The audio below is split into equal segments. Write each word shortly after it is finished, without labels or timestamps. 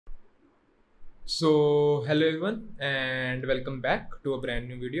So hello everyone and welcome back to a brand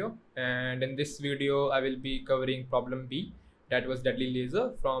new video, and in this video I will be covering problem B, that was deadly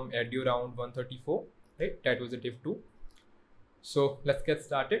laser from Edu round 134, right? That was a Div 2. So let's get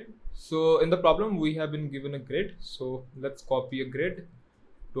started. So in the problem we have been given a grid, so let's copy a grid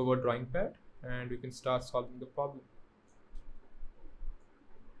to our drawing pad and we can start solving the problem.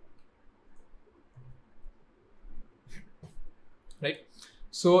 Right,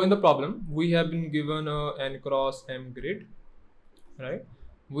 so in the problem we have been given a n cross m grid, right?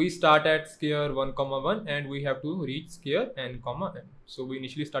 We start at square 1 comma 1 and we have to reach square n comma m. So we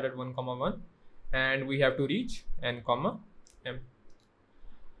initially start at 1 comma 1 and we have to reach n comma m.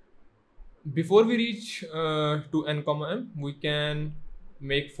 Before we reach to n comma m, we can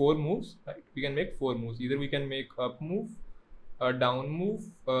make 4 moves, right? We can make 4 moves. Either we can make up move, a down move,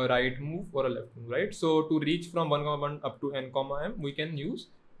 a right move, or a left move, right? So to reach from 1 comma 1 up to n comma m, we can use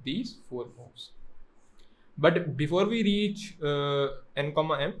these 4 moves. But before we reach n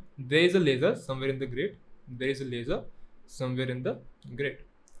comma m, there is a laser somewhere in the grid. There is a laser somewhere in the grid,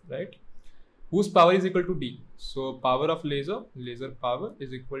 right? Whose power is equal to d. So power of laser power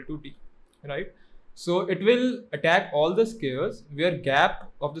is equal to d, right? So it will attack all the squares where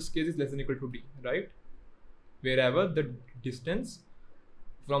gap of the squares is less than or equal to d, right? Wherever the distance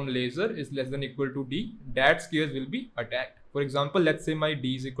from laser is less than or equal to d, that squares will be attacked. For example, let's say my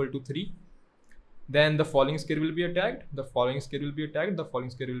d is equal to 3. Then the following square will be attacked, the following square will be attacked, the following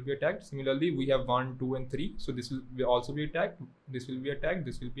square will be attacked. Similarly, we have 1, 2 and 3. So this will also be attacked, this will be attacked,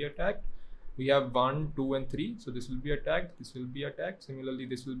 this will be attacked. We have 1, 2 and 3. So this will be attacked, this will be attacked. Similarly,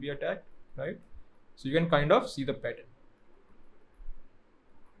 this will be attacked, right? So you can kind of see the pattern.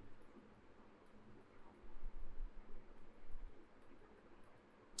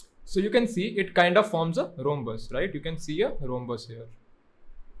 So you can see it kind of forms a rhombus, right? You can see a rhombus here.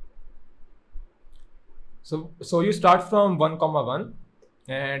 So you start from 1 comma 1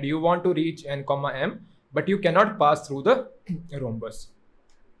 and you want to reach n comma m, but you cannot pass through the rhombus.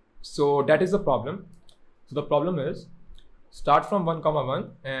 So that is the problem. So the problem is start from 1 comma 1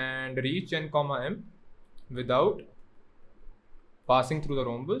 and reach n comma m without passing through the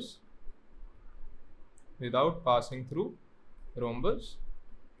rhombus,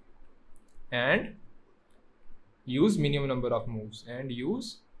 and use minimum number of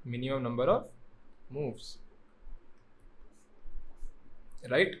moves,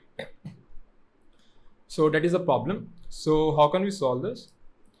 right? So that is a problem. So how can we solve this?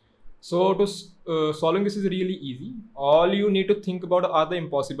 So to solving this is really easy. All you need to think about are the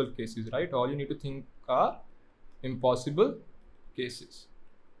impossible cases, right? All you need to think are impossible cases,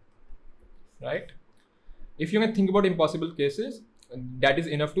 right? If you can think about impossible cases, that is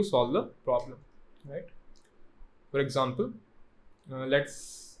enough to solve the problem, right? For example,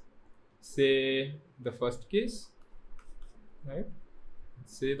 let's say the first case, right?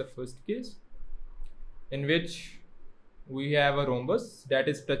 Let's say the first case in which we have a rhombus that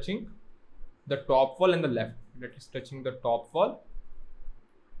is touching the top wall and the left, that is touching the top wall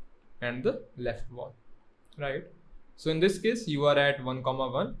and the left wall, right? So in this case, you are at 1 comma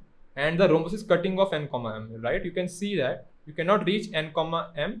 1 and the rhombus is cutting off n comma m, right? You can see that you cannot reach n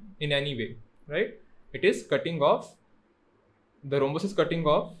comma m in any way, right? It is cutting off, the rhombus is cutting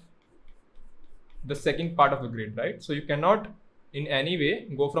off the second part of the grid, right? So you cannot in any way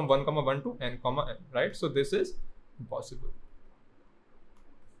go from 1 comma 1 to n comma m, right? So this is impossible.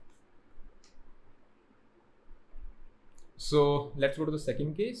 So let's go to the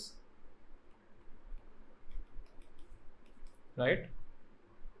second case, right?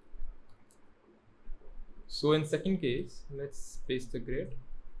 So in second case, let's paste the grid.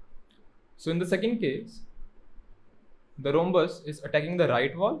 So in the second case, the rhombus is attacking the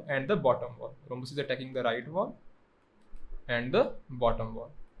right wall and the bottom wall. Rhombus is attacking the right wall and the bottom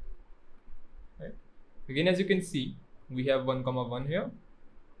wall, right? Again, as you can see, we have 1 comma 1 here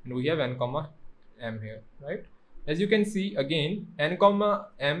and we have n comma m here, right? As you can see, again, n comma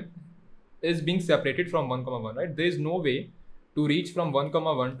m is being separated from 1 comma 1, right? There is no way to reach from 1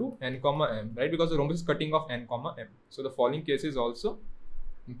 comma 1 to n comma m, right? Because the rhombus is cutting off n comma m. So the following case is also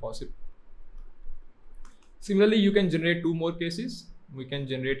impossible. Similarly, you can generate 2 more cases. We can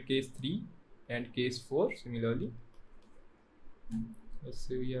generate case 3 and case 4 similarly. Let's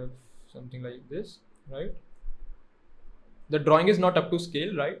say we have something like this, right? The drawing is not up to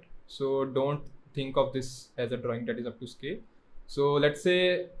scale, right? So don't think of this as a drawing that is up to scale. So let's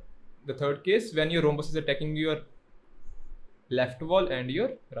say the third case, when your rhombus is attacking your left wall and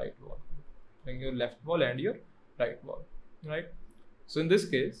your right wall, right? So in this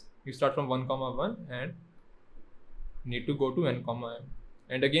case, you start from 1 comma 1 and need to go to n comma m.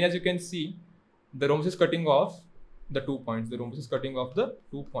 And again, as you can see, the rhombus is cutting off the 2 points. The rhombus is cutting off the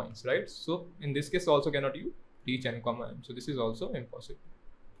 2 points, right? So in this case also cannot you reach n comma m. So this is also impossible.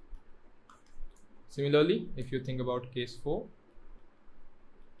 Similarly, if you think about case 4,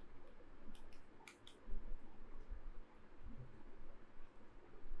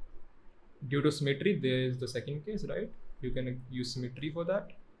 due to symmetry, there is the second case, right? You can use symmetry for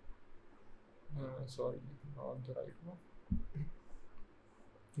that. Sorry, not the right one.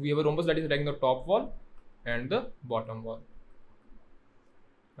 We have a rhombus that is attacking the top wall and the bottom wall,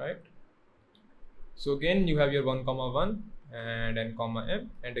 right? So again, you have your 1 comma 1 and n comma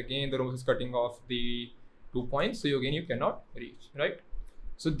m, and again the rhombus is cutting off the 2 points, so again you cannot reach, right?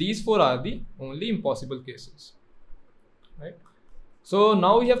 So these 4 are the only impossible cases, right? So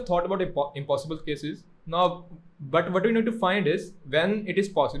now we have thought about impossible cases. Now, but what we need to find is, when it is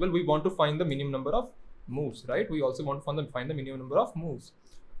possible, we want to find the minimum number of moves, right? We also want to find the minimum number of moves.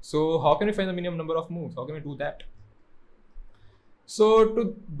 So how can we find the minimum number of moves? How can we do that? So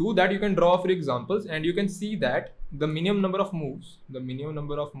to do that, you can draw 3 examples, and you can see that the minimum number of moves,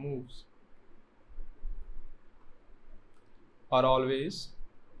 are always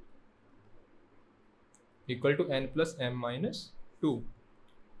equal to n plus m minus 2.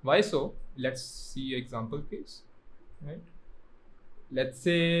 Why so? Let's see example case, right? Let's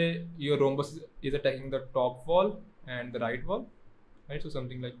say your rhombus is attacking the top wall and the right wall, right? So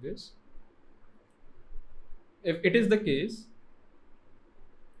something like this. If it is the case,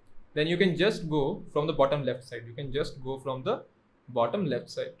 then you can just go from the bottom left side. You can just go from the bottom left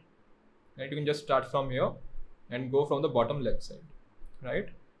side, right? You can just start from here and go from the bottom left side, right?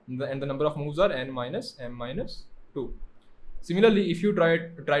 And the number of moves are n minus m minus 2. Similarly, if you try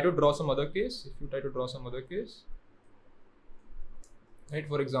to draw some other case, right?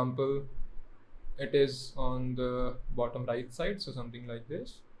 For example, it is on the bottom right side, so something like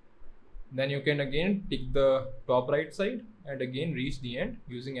this. Then you can again take the top right side and again reach the end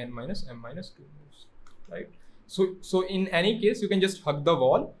using n minus m minus 2 moves, right? So in any case, you can just hug the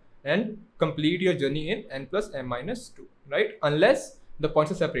wall and complete your journey in n plus m minus 2, right? Unless the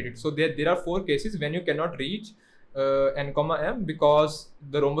points are separated. So there are 4 cases when you cannot reach n comma m, because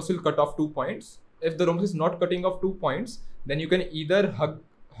the rhombus will cut off 2 points. If the rhombus is not cutting off 2 points, then you can either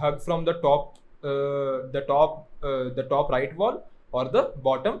hug from the top right wall or the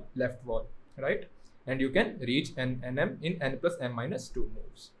bottom left wall, right? And you can reach nm in n plus m minus 2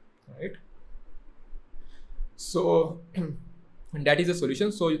 moves, right? So that is the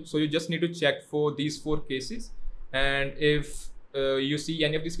solution. So you just need to check for these 4 cases, and if you see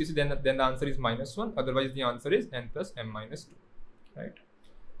any of these cases, then the answer is -1. Otherwise, the answer is n plus m minus 2, right?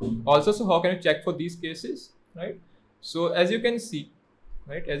 Also, so how can you check for these cases, right? So as you can see,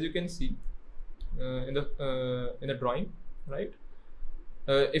 right, in the drawing, right,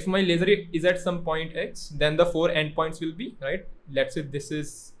 if my laser is at some point x, then the 4 endpoints will be, right, let's say this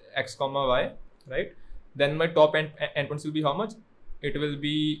is x comma y, right? Then my top endpoints will be how much? It will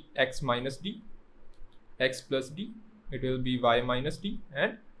be x minus d, x plus d, it will be y minus d,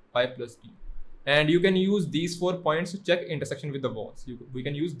 and y plus d. And you can use these 4 points to check intersection with the walls. We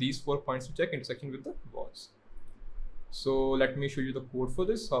can use these 4 points to check intersection with the walls. So let me show you the code for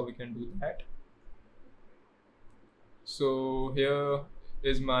this, how we can do that. So here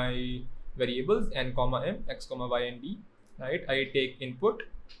is my variables n comma m, x comma y and d, right? I take input,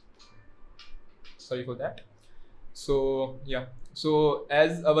 sorry for that. So yeah, so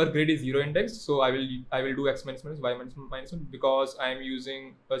as our grid is 0 indexed, so I will do x minus y minus 1 because I am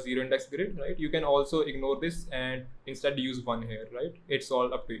using a 0 index grid, right? You can also ignore this and instead use 1 here, right? It's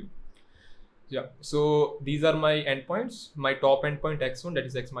all up to you. Yeah, so these are my endpoints. My top endpoint x1, that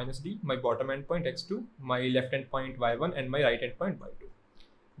is x minus d, my bottom endpoint x2, my left endpoint y1, and my right endpoint y2.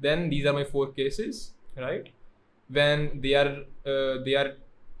 Then these are my 4 cases, right? When they are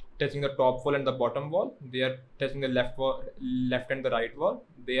touching the top wall and the bottom wall, they are touching the left and the right wall,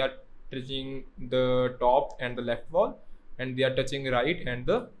 they are touching the top and the left wall, and they are touching right and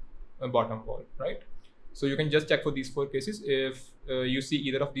the bottom wall, right? So you can just check for these 4 cases. If you see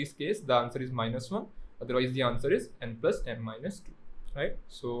either of these cases, the answer is -1. Otherwise, the answer is n plus m minus 2, right?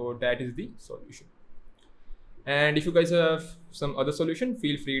 So that is the solution. And if you guys have some other solution,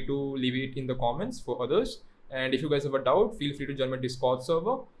 feel free to leave it in the comments for others. And if you guys have a doubt, feel free to join my Discord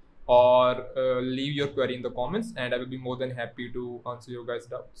server or leave your query in the comments, and I will be more than happy to answer your guys'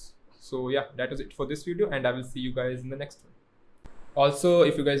 doubts. So yeah, that is it for this video, and I will see you guys in the next one. Also,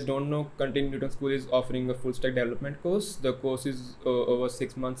 if you guys don't know, Continue Newton School is offering a full stack development course. The course is over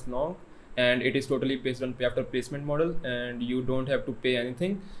 6 months long, and it is totally based on pay after placement model, and you don't have to pay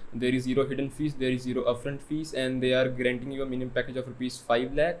anything. There is 0 hidden fees, there is 0 upfront fees, and they are granting you a minimum package of rupees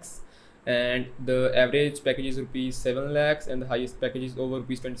 5 lakhs. and the average package is rupees 7 lakhs and the highest package is over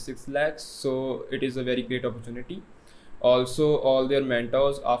rupees 26 lakhs. So it is a very great opportunity. Also, all their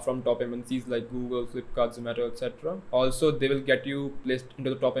mentors are from top MNCs like Google, Flipkart, Zomato, etc. Also, they will get you placed into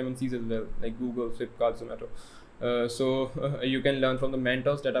the top MNCs as well, like Google, Flipkart, Zomato. You can learn from the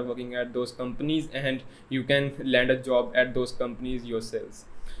mentors that are working at those companies, and you can land a job at those companies yourselves.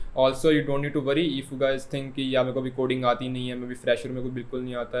 Also, you don't need to worry if you guys think कि यार मेरे को भी coding आती नहीं है, मैं भी fresher, मेरे को बिल्कुल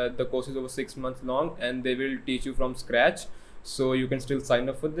नहीं आता है. The course is over 6 months long and they will teach you from scratch. So you can still sign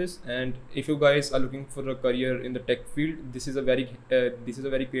up for this. And if you guys are looking for a career in the tech field, this is a very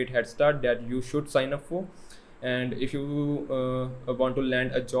great head start that you should sign up for. And if you want to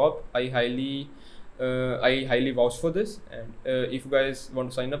land a job, I highly vouch for this. And if you guys want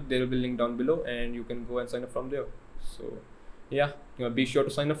to sign up, there will be a link down below and you can go and sign up from there. So yeah, be sure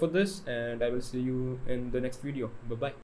to sign up for this, and I will see you in the next video. Bye bye.